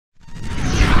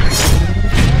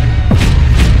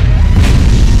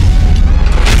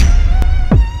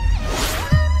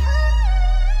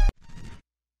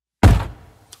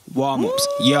warm-ups,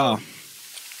 yo.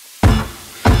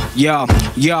 Yo,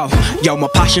 my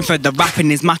passion for the rapping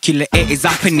is immaculate, it is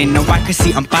happening. Now I can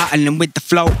see I'm battling with the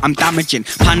flow, I'm damaging,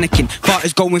 panicking. Thought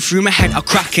it's going through my head, I'll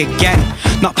crack again.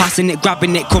 Not passing it,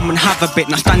 grabbing it, come and have a bit.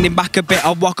 Now standing back a bit,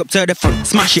 I'll walk up to the front,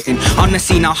 smash it in. On the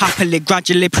scene, I'll happily,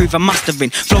 gradually prove I'm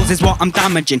mastering. Flows is what I'm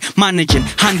damaging, managing,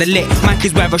 handle it. Mic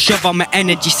is where I shove all my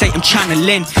energy, say I'm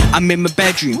channeling. I'm in my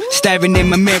bedroom, staring in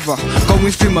my mirror,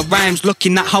 going through my rhymes,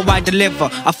 looking at how I deliver.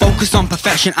 I focus on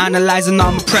perfection, analysing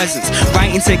all my presence,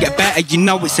 writing to get better, you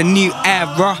know it's a new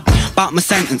era. About my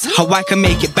sentence, how I can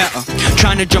make it better.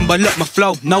 Trying to jumble up my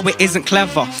flow, no it isn't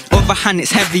clever. Other hand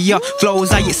it's heavier,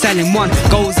 flows I ain't selling one.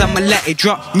 Goals I'ma let it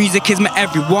drop, music is my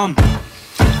everyone.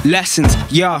 Lessons,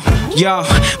 yo,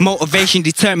 motivation,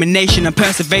 determination and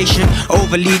perseveration.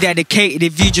 Overly dedicated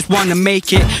if you just wanna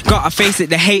make it. Gotta face it,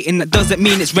 the hating, that doesn't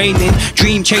mean it's raining.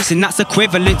 Dream chasing, that's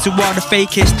equivalent to all the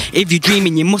fakest. If you're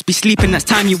dreaming, you must be sleeping, that's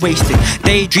time you're wasting.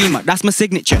 Daydreamer, that's my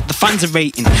signature, the fans are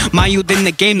rating. Mild in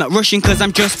the game, not rushing cause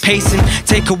I'm just pacing.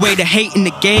 Take away the hate in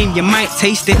the game, you might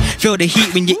taste it. Feel the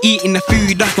heat when you're eating the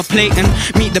food off my plate. And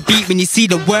meet the beat when you see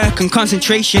the work and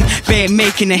concentration. Fair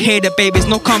making a hater, babies,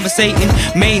 no conversating.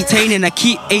 Maintaining, I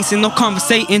keep acing, no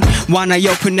conversating. One eye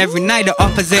open every night, the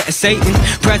opposite of Satan.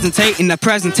 Presentating the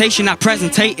presentation I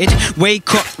presentated.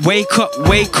 Wake up, wake up,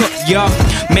 wake up, yo.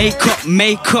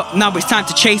 Make up, now it's time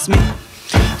to chase me.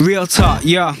 Real talk,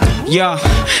 yeah.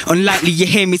 Unlikely you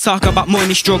hear me talk about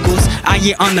money struggles. I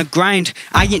ain't on the grind,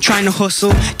 I ain't trying to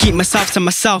hustle. Keep myself to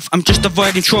myself, I'm just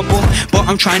avoiding trouble. But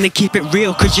I'm trying to keep it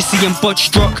real, cause you see I'm butt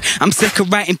struck. I'm sick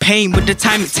of writing pain with the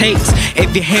time it takes.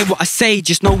 If you hear what I say,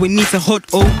 just know we need to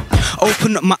huddle.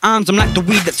 Open up my arms, I'm like the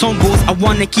weed that tumbles. I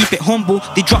wanna keep it humble,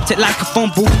 they dropped it like a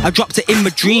fumble. I dropped it in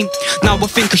my dream, now I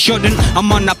think I shouldn't.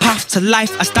 I'm on that path to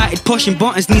life, I started pushing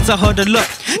buttons, need to huddle up.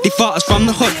 They thought I was from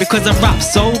the hood because I rap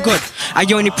so good. I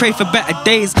only pray for better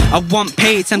days, I want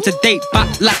paid, time to date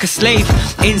back like a slave.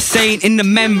 Insane in the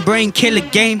membrane, killer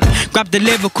game. Grab the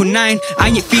lyrical 9, I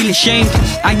ain't feeling shamed.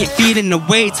 I ain't feeling the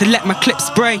way to let my clip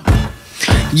spray.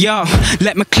 Yo,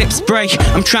 let my clip spray.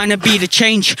 I'm trying to be the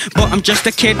change, but I'm just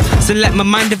a kid, so let my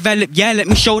mind develop. Yeah, let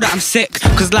me show that I'm sick,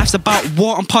 cause life's about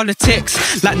war and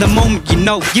politics. Like the moment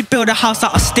you build a house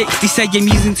out of sticks. They say I'm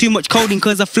using too much coding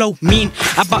cause I flow mean.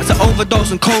 About to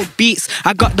overdose on cold beats,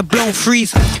 I got the blown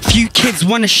freeze. Few kids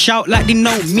wanna shout like they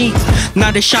know me,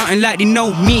 now they shouting like they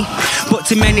know me. But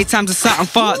too many times I sat and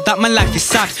thought that my life is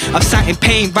sad. I've sat in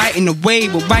pain, writing away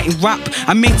while writing rap.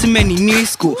 I made too many new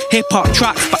school hip-hop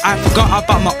tracks, but I forgot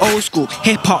about my old school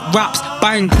hip-hop raps.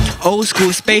 Bang, old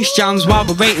school space jams while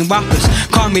we're rating rappers.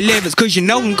 Call me lyrics cause you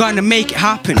know I'm gonna make it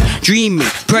happen. Dreaming,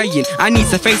 praying, I need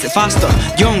to face it faster.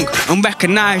 Young,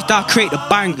 unrecognized, I'll create the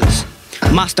bangers.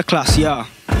 Masterclass, yeah.